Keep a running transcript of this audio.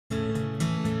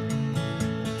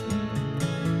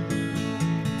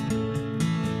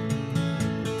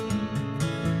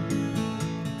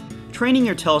Training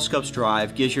your telescope's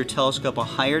drive gives your telescope a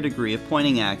higher degree of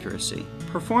pointing accuracy.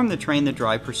 Perform the train the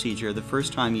drive procedure the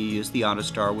first time you use the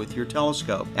AutoStar with your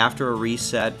telescope, after a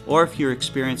reset, or if you're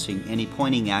experiencing any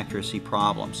pointing accuracy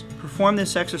problems. Perform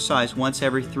this exercise once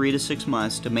every 3 to 6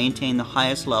 months to maintain the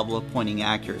highest level of pointing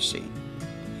accuracy.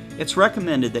 It's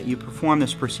recommended that you perform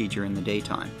this procedure in the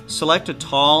daytime. Select a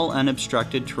tall,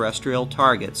 unobstructed terrestrial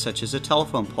target, such as a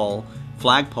telephone pole,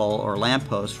 flagpole, or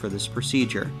lamppost for this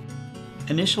procedure.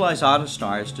 Initialize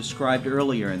AutoStar as described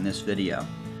earlier in this video.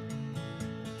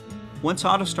 Once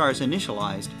AutoStar is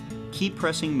initialized, keep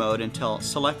pressing mode until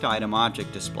Select Item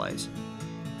Object displays.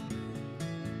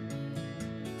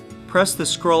 Press the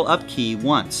Scroll Up key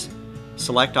once.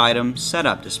 Select Item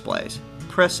Setup displays.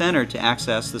 Press Enter to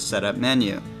access the Setup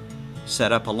menu.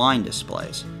 Setup Align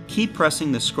displays. Keep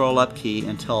pressing the Scroll Up key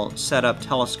until Setup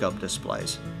Telescope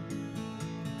displays.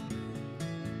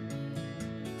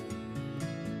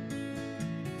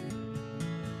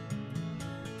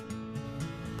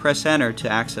 Press Enter to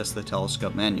access the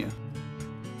telescope menu.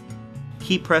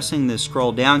 Keep pressing the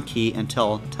Scroll Down key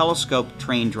until Telescope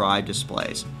Train Drive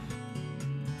displays.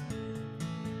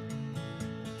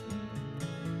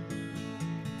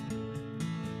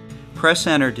 Press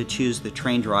Enter to choose the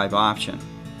Train Drive option.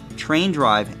 Train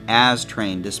Drive as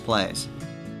Train displays.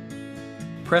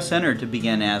 Press Enter to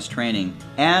begin as training.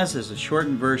 As is a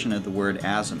shortened version of the word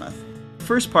azimuth. The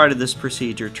first part of this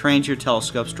procedure trains your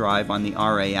telescope's drive on the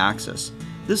RA axis.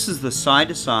 This is the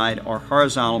side-to-side or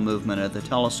horizontal movement of the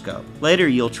telescope. Later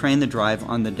you'll train the drive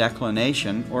on the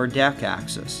declination or deck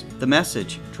axis. The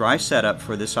message, Drive Setup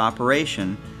for this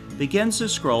operation, begins to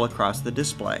scroll across the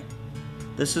display.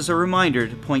 This is a reminder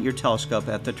to point your telescope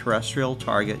at the terrestrial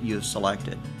target you have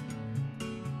selected.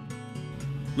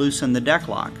 Loosen the deck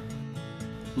lock.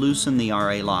 Loosen the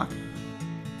RA lock.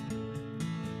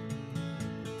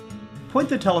 Point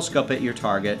the telescope at your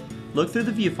target, look through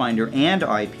the viewfinder and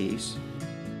eyepiece,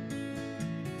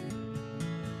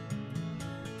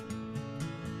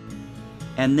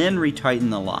 and then retighten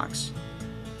the locks.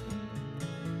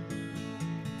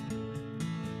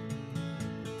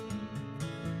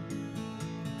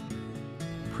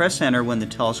 Press Enter when the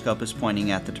telescope is pointing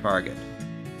at the target.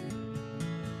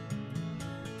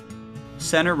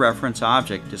 Center Reference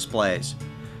Object displays.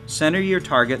 Center your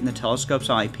target in the telescope's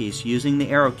eyepiece using the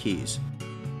arrow keys.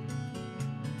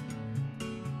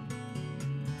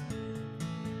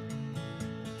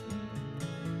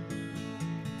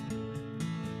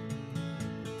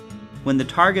 When the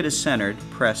target is centered,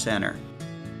 press Enter.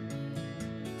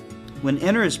 When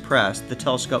Enter is pressed, the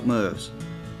telescope moves.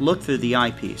 Look through the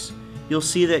eyepiece. You'll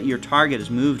see that your target is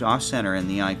moved off-center in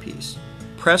the eyepiece.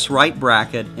 Press right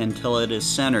bracket until it is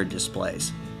centered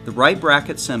displays. The right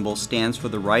bracket symbol stands for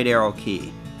the right arrow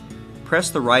key.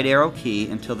 Press the right arrow key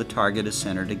until the target is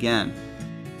centered again.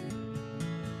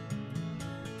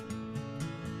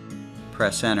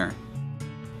 Press Enter.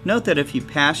 Note that if you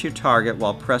pass your target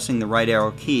while pressing the right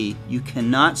arrow key, you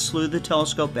cannot slew the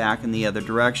telescope back in the other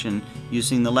direction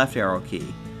using the left arrow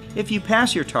key. If you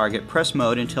pass your target, press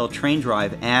mode until Train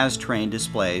Drive as Train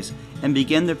displays and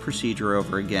begin the procedure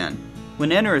over again.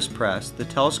 When Enter is pressed, the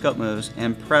telescope moves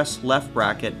and press left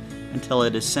bracket until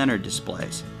it is centered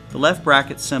displays. The left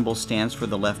bracket symbol stands for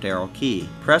the left arrow key.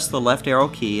 Press the left arrow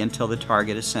key until the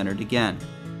target is centered again.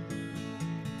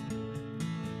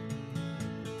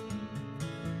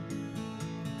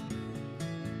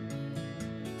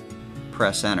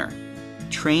 Press Enter.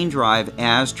 Train Drive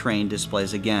as Train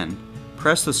displays again.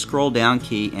 Press the Scroll Down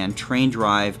key and Train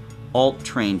Drive Alt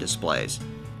Train displays.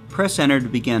 Press Enter to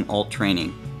begin Alt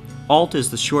Training. Alt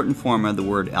is the shortened form of the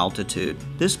word altitude.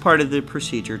 This part of the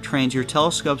procedure trains your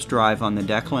telescope's drive on the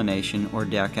declination or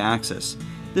deck axis.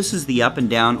 This is the up and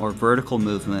down or vertical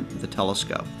movement of the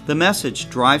telescope. The message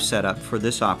Drive Setup for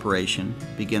this operation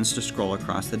begins to scroll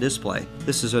across the display.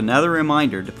 This is another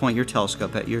reminder to point your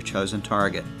telescope at your chosen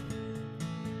target.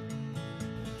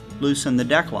 Loosen the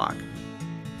deck lock.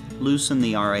 Loosen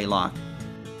the RA lock.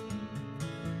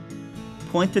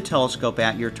 Point the telescope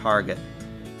at your target.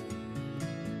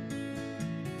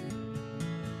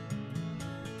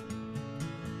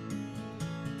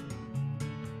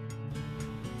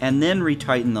 And then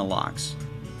retighten the locks.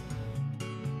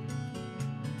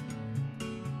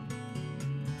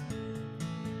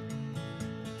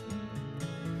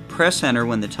 Press Enter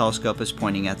when the telescope is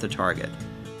pointing at the target.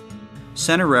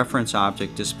 Center Reference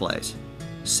Object displays.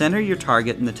 Center your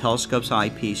target in the telescope's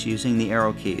eyepiece using the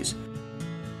arrow keys.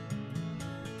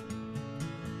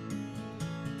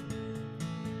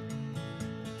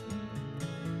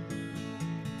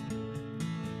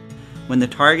 When the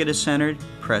target is centered,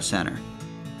 press Enter.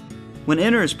 When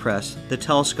Enter is pressed, the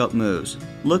telescope moves.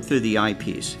 Look through the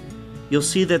eyepiece. you'll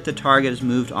see that the target is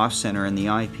moved off-center in the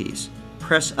eyepiece.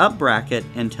 Press up bracket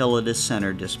until it is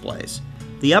center displays.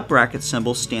 The up bracket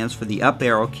symbol stands for the up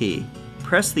arrow key.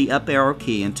 Press the up arrow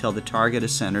key until the target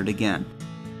is centered again.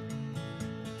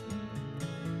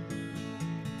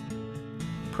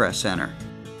 Press enter.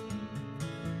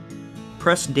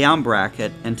 Press down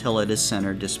bracket until it is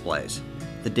centered displays.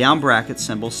 The down bracket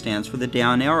symbol stands for the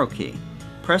down arrow key.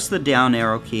 Press the down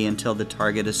arrow key until the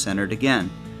target is centered again.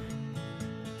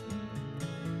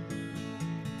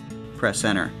 Press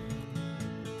enter.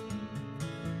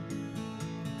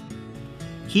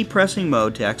 Keep pressing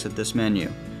mode to exit this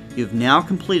menu. You've now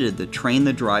completed the train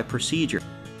the drive procedure.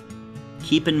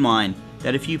 Keep in mind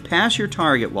that if you pass your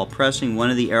target while pressing one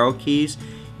of the arrow keys,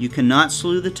 you cannot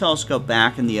slew the telescope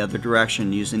back in the other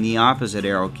direction using the opposite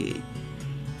arrow key.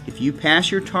 If you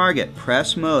pass your target,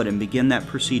 press mode and begin that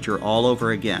procedure all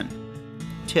over again.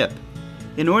 Tip: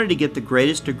 in order to get the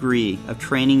greatest degree of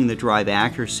training the drive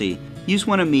accuracy, use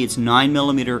one of Meade's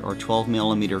 9mm or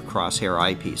 12mm crosshair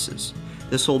eyepieces.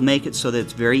 This will make it so that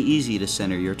it's very easy to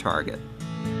center your target.